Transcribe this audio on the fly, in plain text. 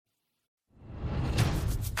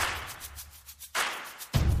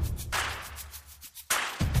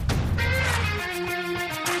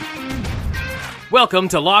Welcome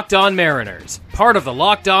to Locked On Mariners, part of the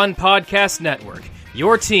Locked On Podcast Network,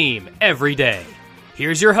 your team every day.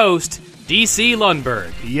 Here's your host, DC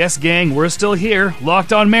Lundberg. Yes, gang, we're still here.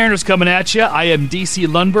 Locked On Mariners coming at you. I am DC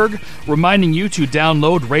Lundberg, reminding you to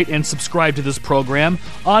download, rate, and subscribe to this program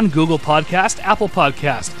on Google Podcast, Apple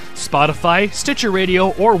Podcast, Spotify, Stitcher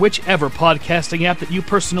Radio, or whichever podcasting app that you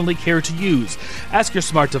personally care to use. Ask your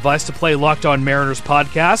smart device to play Locked On Mariners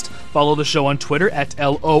podcast. Follow the show on Twitter at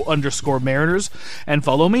LO_Mariners, and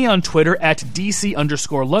follow me on Twitter at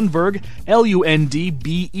DC_Lundberg,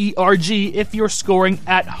 LUNDBERG, if you're scoring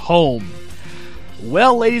at home.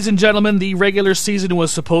 Well, ladies and gentlemen, the regular season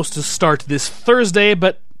was supposed to start this Thursday,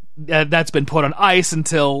 but that's been put on ice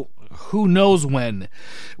until who knows when.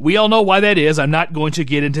 We all know why that is. I'm not going to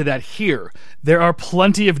get into that here. There are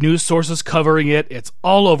plenty of news sources covering it. It's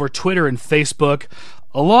all over Twitter and Facebook,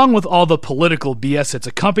 along with all the political BS that's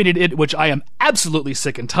accompanied it, which I am absolutely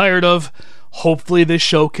sick and tired of. Hopefully this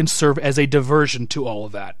show can serve as a diversion to all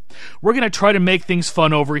of that. We're going to try to make things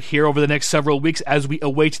fun over here over the next several weeks as we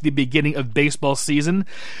await the beginning of baseball season.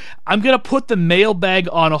 I'm going to put the mailbag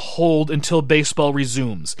on a hold until baseball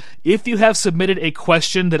resumes. If you have submitted a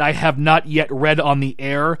question that I have not yet read on the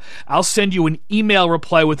air, I'll send you an email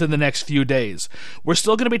reply within the next few days. We're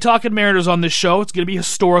still going to be talking Mariners on this show. It's going to be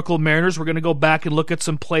historical Mariners. We're going to go back and look at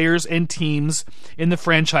some players and teams in the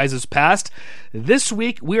franchise's past. This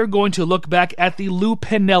week, we are going to look back at the Lou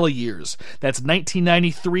Piniella years. That's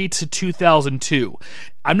 1993 to 2002.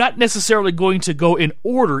 I'm not necessarily going to go in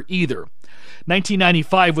order either.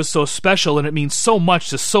 1995 was so special and it means so much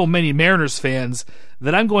to so many Mariners fans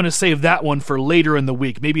that I'm going to save that one for later in the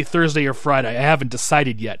week, maybe Thursday or Friday. I haven't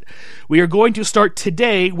decided yet. We are going to start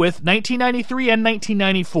today with 1993 and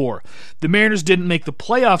 1994. The Mariners didn't make the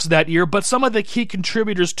playoffs that year, but some of the key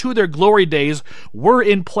contributors to their glory days were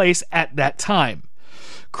in place at that time.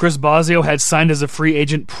 Chris Bosio had signed as a free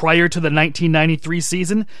agent prior to the 1993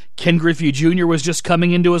 season. Ken Griffey Jr. was just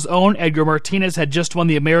coming into his own. Edgar Martinez had just won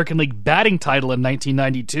the American League batting title in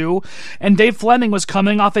 1992. And Dave Fleming was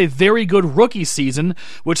coming off a very good rookie season,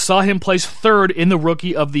 which saw him place third in the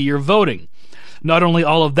Rookie of the Year voting. Not only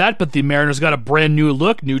all of that, but the Mariners got a brand new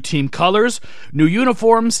look, new team colors, new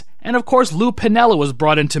uniforms, and of course Lou Piniella was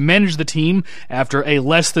brought in to manage the team after a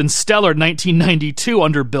less than stellar 1992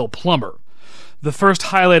 under Bill Plummer. The first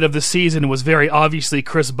highlight of the season was very obviously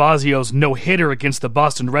Chris Bosio's no-hitter against the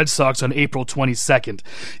Boston Red Sox on April 22nd.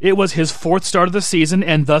 It was his fourth start of the season,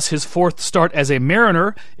 and thus his fourth start as a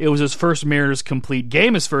Mariner. It was his first Mariners complete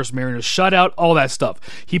game, his first Mariners shutout, all that stuff.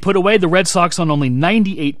 He put away the Red Sox on only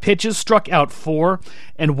 98 pitches, struck out 4,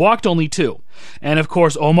 and walked only 2. And of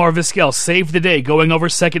course, Omar Vizquel saved the day, going over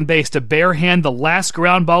second base to barehand the last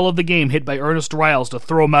ground ball of the game hit by Ernest Riles to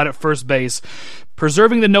throw him out at first base,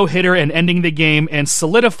 preserving the no-hitter and ending the game and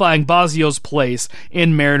solidifying Bosio's place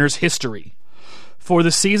in Mariners history. For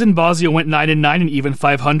the season, Bosio went 9-9 and even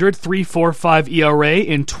 .500, 3.45 ERA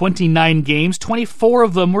in 29 games. 24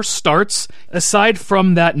 of them were starts. Aside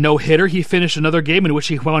from that no-hitter, he finished another game in which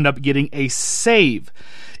he wound up getting a save.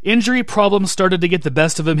 Injury problems started to get the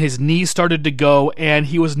best of him, his knees started to go, and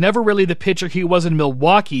he was never really the pitcher he was in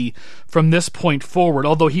Milwaukee from this point forward,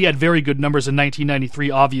 although he had very good numbers in 1993,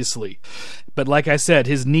 obviously. But like I said,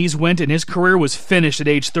 his knees went and his career was finished at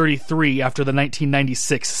age 33 after the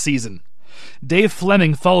 1996 season. Dave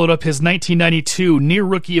Fleming followed up his 1992 Near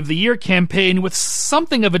Rookie of the Year campaign with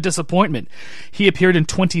something of a disappointment. He appeared in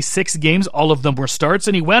 26 games, all of them were starts,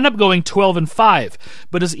 and he wound up going 12-5.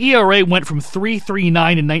 But his ERA went from 3.39 in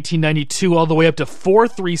 1992 all the way up to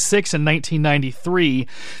 4.36 in 1993.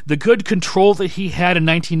 The good control that he had in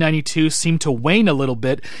 1992 seemed to wane a little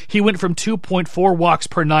bit. He went from 2.4 walks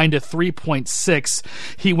per 9 to 3.6.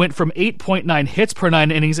 He went from 8.9 hits per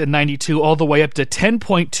 9 innings in 92 all the way up to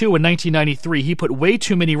 10.2 in 1993. He put way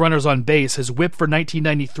too many runners on base. His whip for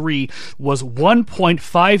 1993 was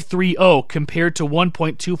 1.530 compared to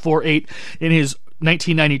 1.248 in his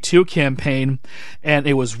 1992 campaign, and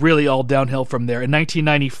it was really all downhill from there. In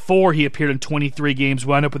 1994, he appeared in 23 games,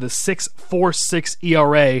 wound up with a 6.46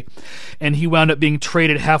 ERA, and he wound up being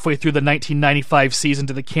traded halfway through the 1995 season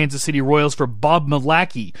to the Kansas City Royals for Bob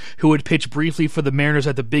Milacki, who would pitch briefly for the Mariners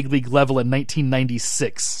at the big league level in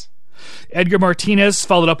 1996. Edgar Martinez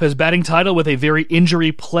followed up his batting title with a very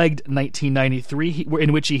injury-plagued 1993,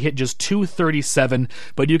 in which he hit just .237,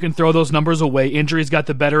 but you can throw those numbers away. Injuries got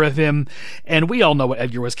the better of him, and we all know what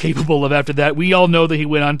Edgar was capable of after that. We all know that he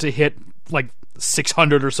went on to hit like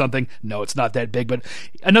 600 or something. No, it's not that big, but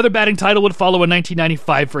another batting title would follow in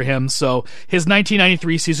 1995 for him, so his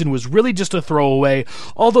 1993 season was really just a throwaway,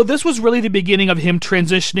 although this was really the beginning of him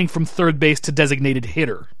transitioning from third base to designated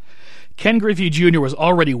hitter. Ken Griffey Jr. was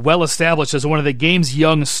already well established as one of the game's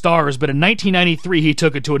young stars, but in 1993 he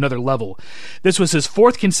took it to another level. This was his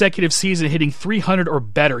fourth consecutive season hitting 300 or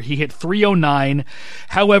better. He hit 309.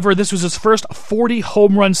 However, this was his first 40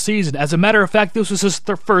 home run season. As a matter of fact, this was his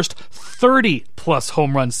first 30-plus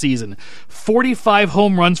home run season. 45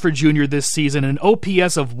 home runs for Jr. this season, an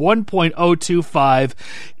OPS of 1.025,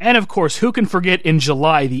 and of course, who can forget in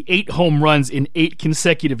July the 8 home runs in 8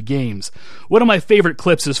 consecutive games? One of my favorite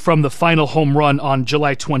clips is from the final home run on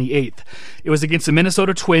July 28th. It was against the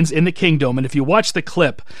Minnesota Twins in the Kingdome, and if you watch the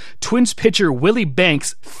clip, Twins pitcher Willie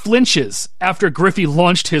Banks flinches after Griffey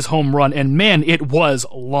launched his home run, and man, it was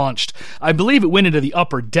launched. I believe it went into the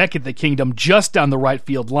upper deck at the Kingdome, just down the right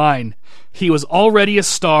field line. He was already a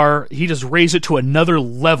star. He just raised it to another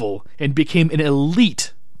level and became an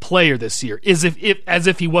elite player this year, as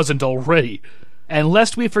if he wasn't already. And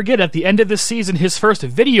lest we forget, at the end of the season, his first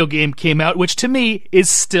video game came out, which to me is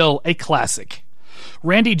still a classic.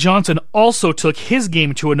 Randy Johnson also took his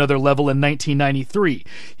game to another level in 1993.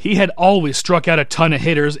 He had always struck out a ton of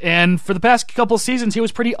hitters, and for the past couple seasons he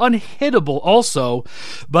was pretty unhittable also,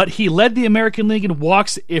 but he led the American League in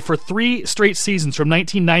walks for 3 straight seasons from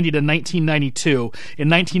 1990 to 1992. In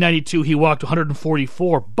 1992 he walked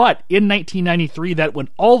 144, but in 1993 that went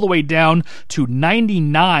all the way down to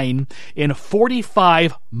 99 in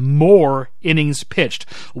 45 more innings pitched.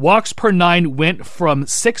 Walks per 9 went from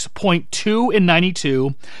 6.2 in 92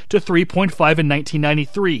 to 3.5 in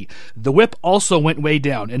 1993. The whip also went way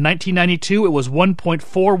down. In 1992, it was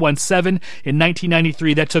 1.417. In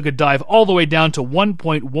 1993, that took a dive all the way down to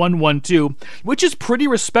 1.112, which is pretty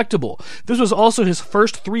respectable. This was also his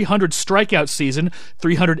first 300 strikeout season,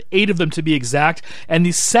 308 of them to be exact, and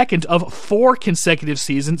the second of 4 consecutive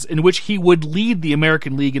seasons in which he would lead the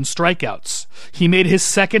American League in strikeouts. He made his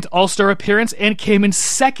second All-Star appearance and came in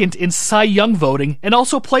second in Cy Young voting and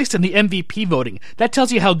also placed in the MVP voting. That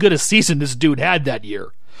tells you how good a season this dude had that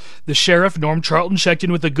year. The Sheriff, Norm Charlton, checked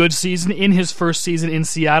in with a good season in his first season in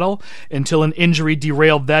Seattle until an injury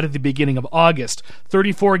derailed that at the beginning of August.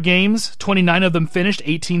 34 games, 29 of them finished,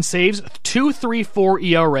 18 saves, 2.34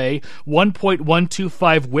 ERA,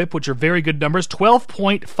 1.125 whip, which are very good numbers,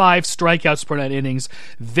 12.5 strikeouts per 9 innings.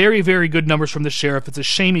 Very, very good numbers from the Sheriff. It's a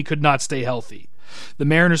shame he could not stay healthy. The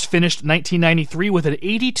Mariners finished 1993 with an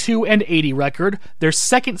 82-80 record, their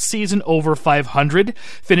second season over 500,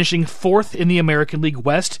 finishing 4th in the American League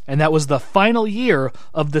West, and that was the final year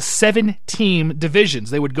of the 7-team divisions.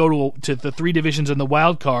 They would go to the 3 divisions in the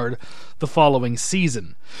wild card the following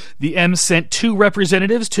season. The M's sent 2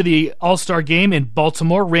 representatives to the All-Star game in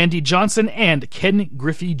Baltimore, Randy Johnson and Ken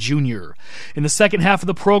Griffey Jr. In the second half of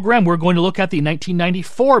the program, we're going to look at the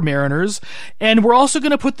 1994 Mariners, and we're also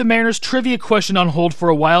going to put the Mariners trivia question on hold for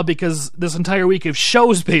a while because this entire week of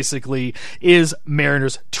shows basically is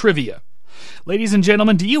Mariners trivia. Ladies and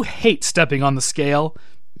gentlemen, do you hate stepping on the scale?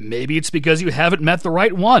 Maybe it's because you haven't met the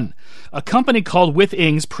right one. A company called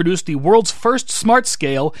Withings produced the world's first smart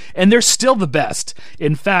scale, and they're still the best.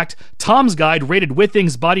 In fact, Tom's Guide rated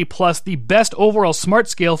Withings Body Plus the best overall smart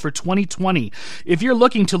scale for 2020. If you're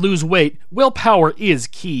looking to lose weight, willpower is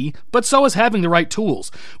key, but so is having the right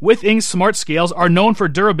tools. Withings smart scales are known for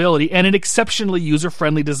durability and an exceptionally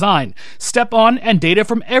user-friendly design. Step on and data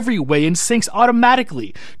from every weigh-in syncs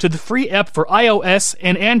automatically to the free app for iOS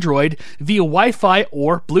and Android via Wi-Fi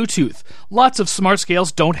or Bluetooth. Lots of smart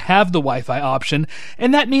scales don't have the Wi-Fi option,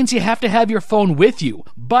 and that means you have to have your phone with you.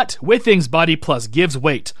 But Withings Body Plus gives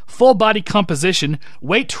weight, full body composition,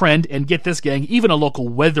 weight trend, and get this gang, even a local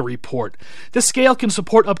weather report. The scale can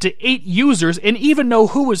support up to 8 users and even know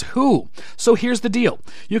who is who. So here's the deal.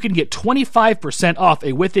 You can get 25% off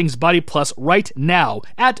a Withings Body Plus right now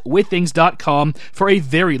at withings.com for a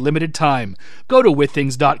very limited time. Go to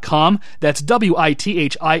withings.com, that's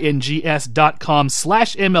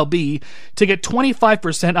withings.com/MLB to get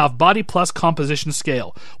 25% off Body Plus composition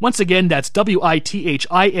scale. Once again, that's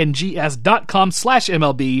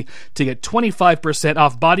withings.com/MLB to get 25%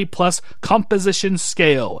 off Body Plus composition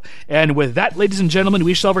scale. And with that, ladies and gentlemen,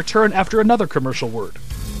 we shall return after another commercial word.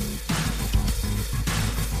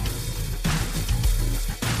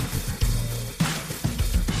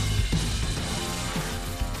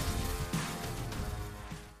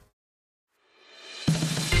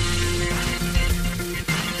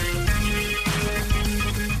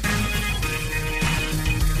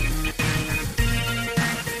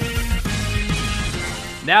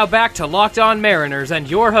 Now back to Locked On Mariners and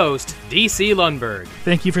your host, DC Lundberg.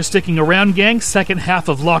 Thank you for sticking around, gang. Second half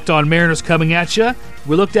of Locked On Mariners coming at you.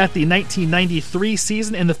 We looked at the 1993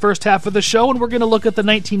 season in the first half of the show, and we're going to look at the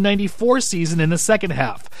 1994 season in the second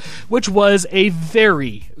half, which was a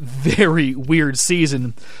very, very weird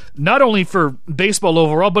season, not only for baseball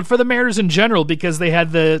overall, but for the Mariners in general, because they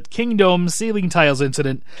had the Kingdome ceiling tiles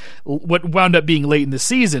incident, what wound up being late in the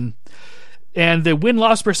season. And the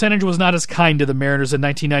win-loss percentage was not as kind to the Mariners in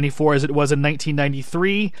 1994 as it was in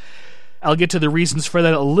 1993. I'll get to the reasons for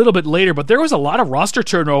that a little bit later, but there was a lot of roster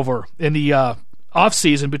turnover in the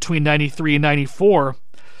offseason between 93 and 94.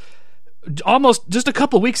 Almost just a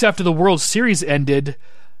couple weeks after the World Series ended,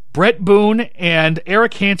 Brett Boone and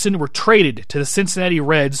Eric Hansen were traded to the Cincinnati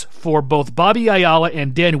Reds for both Bobby Ayala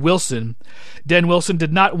and Dan Wilson. Dan Wilson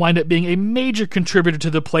did not wind up being a major contributor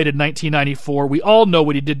to the plate in 1994. We all know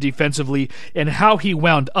what he did defensively and how he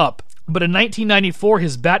wound up. But in 1994,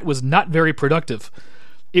 his bat was not very productive.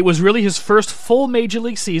 It was really his first full Major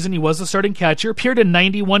League season. He was the starting catcher, appeared in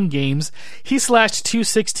 91 games. He slashed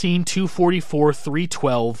 .216, .244,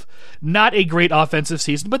 .312. Not a great offensive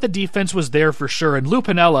season, but the defense was there for sure, and Lou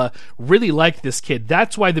Piniella really liked this kid.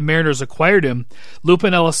 That's why the Mariners acquired him. Lou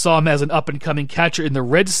Piniella saw him as an up-and-coming catcher in the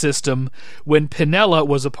Red system when Piniella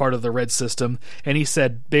was a part of the Red system, and he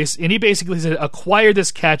basically said, acquire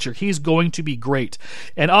this catcher. He's going to be great.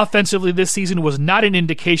 And offensively, this season was not an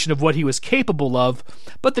indication of what he was capable of,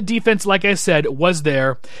 but the defense, like I said, was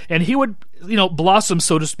there, and he would, blossom,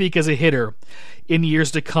 so to speak, as a hitter in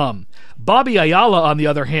years to come. Bobby Ayala, on the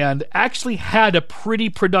other hand, actually had a pretty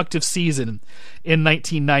productive season in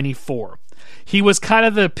 1994. He was kind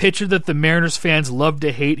of the pitcher that the Mariners fans loved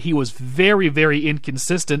to hate. He was very, very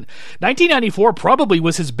inconsistent. 1994 probably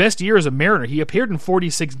was his best year as a Mariner. He appeared in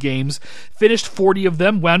 46 games, finished 40 of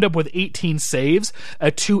them, wound up with 18 saves,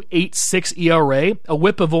 a .286 ERA, a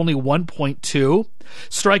whip of only 1.2.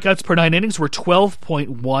 Strikeouts per 9 innings were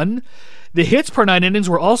 12.1. The hits per 9 innings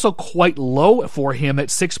were also quite low for him at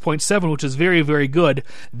 6.7, which is very, very good.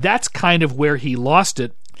 That's kind of where he lost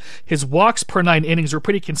it. His walks per 9 innings were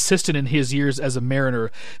pretty consistent in his years as a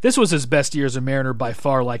Mariner. This was his best year as a Mariner by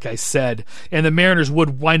far, like I said. And the Mariners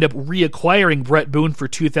would wind up reacquiring Brett Boone for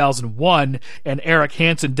 2001, and Eric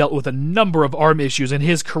Hansen dealt with a number of arm issues, and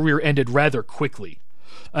his career ended rather quickly.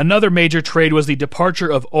 Another major trade was the departure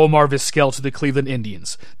of Omar Vizquel to the Cleveland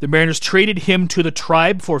Indians. The Mariners traded him to the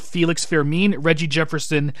Tribe for Felix Fermin, Reggie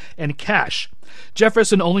Jefferson, and cash.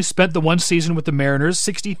 Jefferson only spent the one season with the Mariners,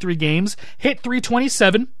 63 games, hit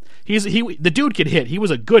 .327. The dude could hit. He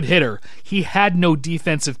was a good hitter. He had no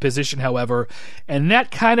defensive position, however, and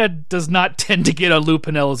that kind of does not tend to get on Lou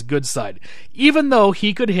Piniella's good side. Even though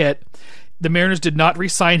he could hit, the Mariners did not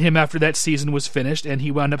re-sign him after that season was finished, and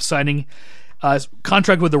he wound up signing a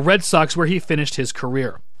contract with the Red Sox where he finished his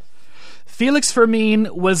career. Felix Fermin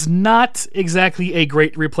was not exactly a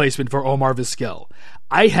great replacement for Omar Vizquel.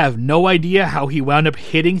 I have no idea how he wound up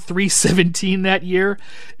hitting .317 that year.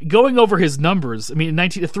 Going over his numbers, the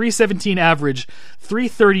 .317 average,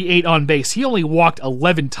 .338 on base. He only walked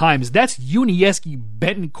 11 times. That's Yuniesky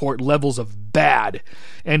Betancourt levels of bad.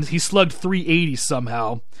 And he slugged .380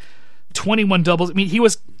 somehow. 21 doubles.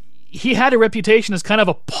 He had a reputation as kind of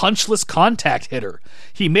a punchless contact hitter.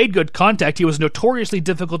 He made good contact. He was notoriously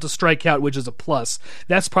difficult to strike out, which is a plus.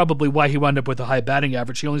 That's probably why he wound up with a high batting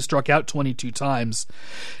average. He only struck out 22 times.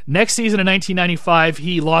 Next season in 1995,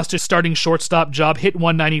 he lost his starting shortstop job, hit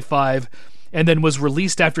 .195, and then was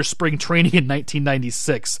released after spring training in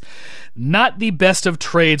 1996. Not the best of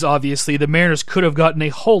trades, obviously. The Mariners could have gotten a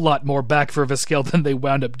whole lot more back for Vizquel than they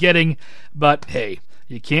wound up getting, but hey,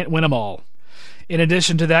 you can't win them all. In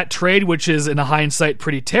addition to that trade, which is in hindsight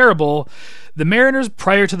pretty terrible, the Mariners,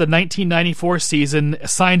 prior to the 1994 season,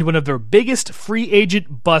 signed one of their biggest free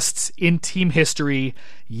agent busts in team history.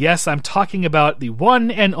 Yes, I'm talking about the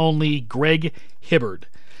one and only Greg Hibberd.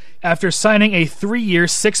 After signing a 3-year,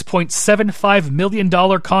 $6.75 million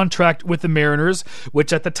contract with the Mariners,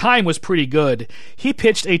 which at the time was pretty good, he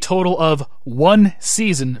pitched a total of one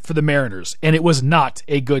season for the Mariners, and it was not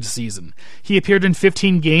a good season. He appeared in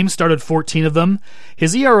 15 games, started 14 of them.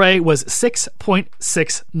 His ERA was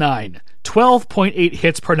 6.69. 12.8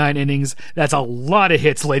 hits per 9 innings. That's a lot of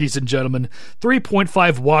hits, ladies and gentlemen.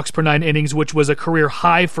 3.5 walks per 9 innings, which was a career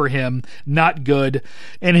high for him. Not good.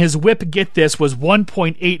 And his whip, get this, was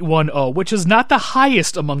 1.810, which is not the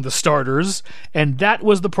highest among the starters. And that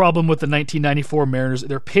was the problem with the 1994 Mariners.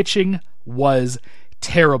 Their pitching was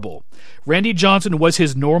terrible. Randy Johnson was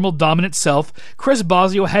his normal dominant self. Chris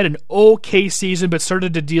Bosio had an okay season but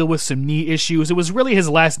started to deal with some knee issues. It was really his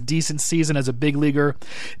last decent season as a big leaguer.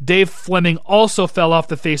 Dave Fleming also fell off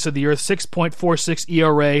the face of the earth, 6.46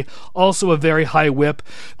 ERA, also a very high whip.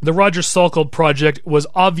 The Roger Salkeld project was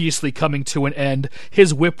obviously coming to an end.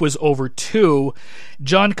 His whip was over 2.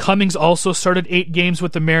 John Cummings also started 8 games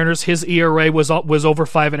with the Mariners. His ERA was over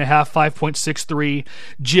 5.5, 5.63.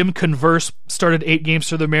 Jim Converse started 8 games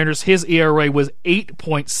for the Mariners. His ERA was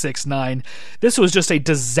 8.69. This was just a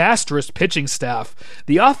disastrous pitching staff.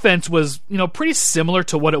 The offense was, pretty similar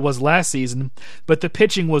to what it was last season, but the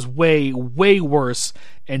pitching was way, way worse.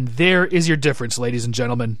 And there is your difference, ladies and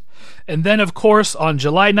gentlemen. And then, of course, on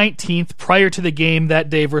July 19th, prior to the game that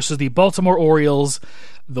day versus the Baltimore Orioles,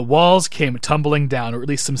 the walls came tumbling down, or at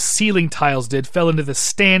least some ceiling tiles did, fell into the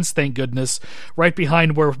stands, thank goodness, right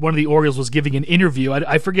behind where one of the Orioles was giving an interview.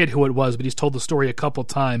 I forget who it was, but he's told the story a couple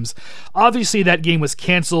times. Obviously, that game was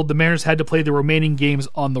canceled. The Mariners had to play the remaining games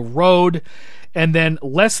on the road. And then,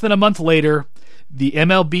 less than a month later, the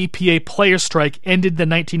MLBPA player strike ended the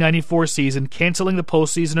 1994 season, canceling the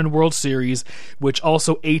postseason and World Series, which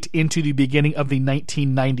also ate into the beginning of the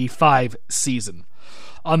 1995 season.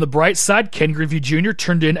 On the bright side, Ken Griffey Jr.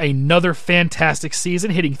 turned in another fantastic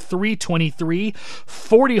season, hitting .323,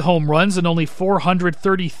 40 home runs, and only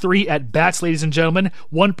 433 at-bats, ladies and gentlemen,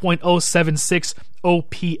 1.076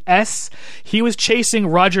 OPS. He was chasing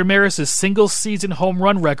Roger Maris's single-season home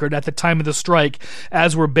run record at the time of the strike,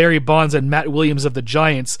 as were Barry Bonds and Matt Williams of the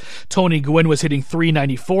Giants. Tony Gwynn was hitting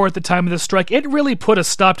 .394 at the time of the strike. It really put a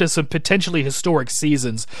stop to some potentially historic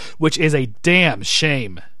seasons, which is a damn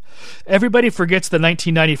shame. Everybody forgets the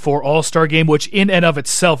 1994 All-Star Game, which in and of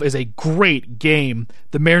itself is a great game.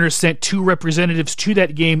 The Mariners sent 2 representatives to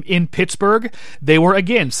that game in Pittsburgh. They were,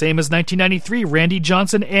 again, same as 1993, Randy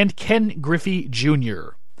Johnson and Ken Griffey Jr.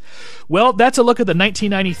 Well, that's a look at the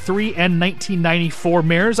 1993 and 1994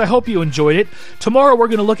 Mariners. I hope you enjoyed it. Tomorrow we're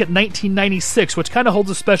going to look at 1996, which kind of holds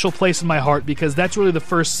a special place in my heart because that's really the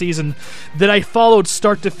first season that I followed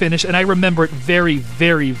start to finish, and I remember it very,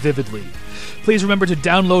 very vividly. Please remember to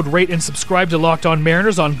download, rate, and subscribe to Locked On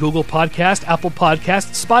Mariners on Google Podcast, Apple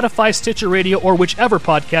Podcast, Spotify, Stitcher Radio, or whichever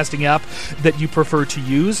podcasting app that you prefer to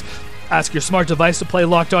use. Ask your smart device to play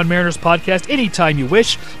Locked On Mariners podcast anytime you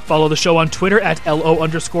wish. Follow the show on Twitter at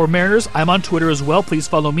 @LO_Mariners. I'm on Twitter as well. Please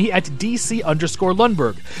follow me at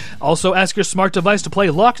DC_Lundberg. Also, ask your smart device to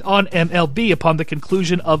play Locked On MLB upon the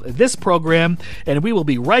conclusion of this program, and we will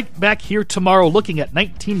be right back here tomorrow looking at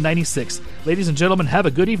 1996. Ladies and gentlemen, have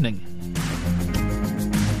a good evening.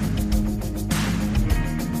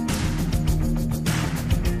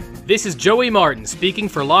 This is Joey Martin speaking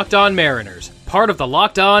for Locked On Mariners, part of the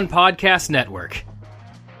Locked On Podcast Network.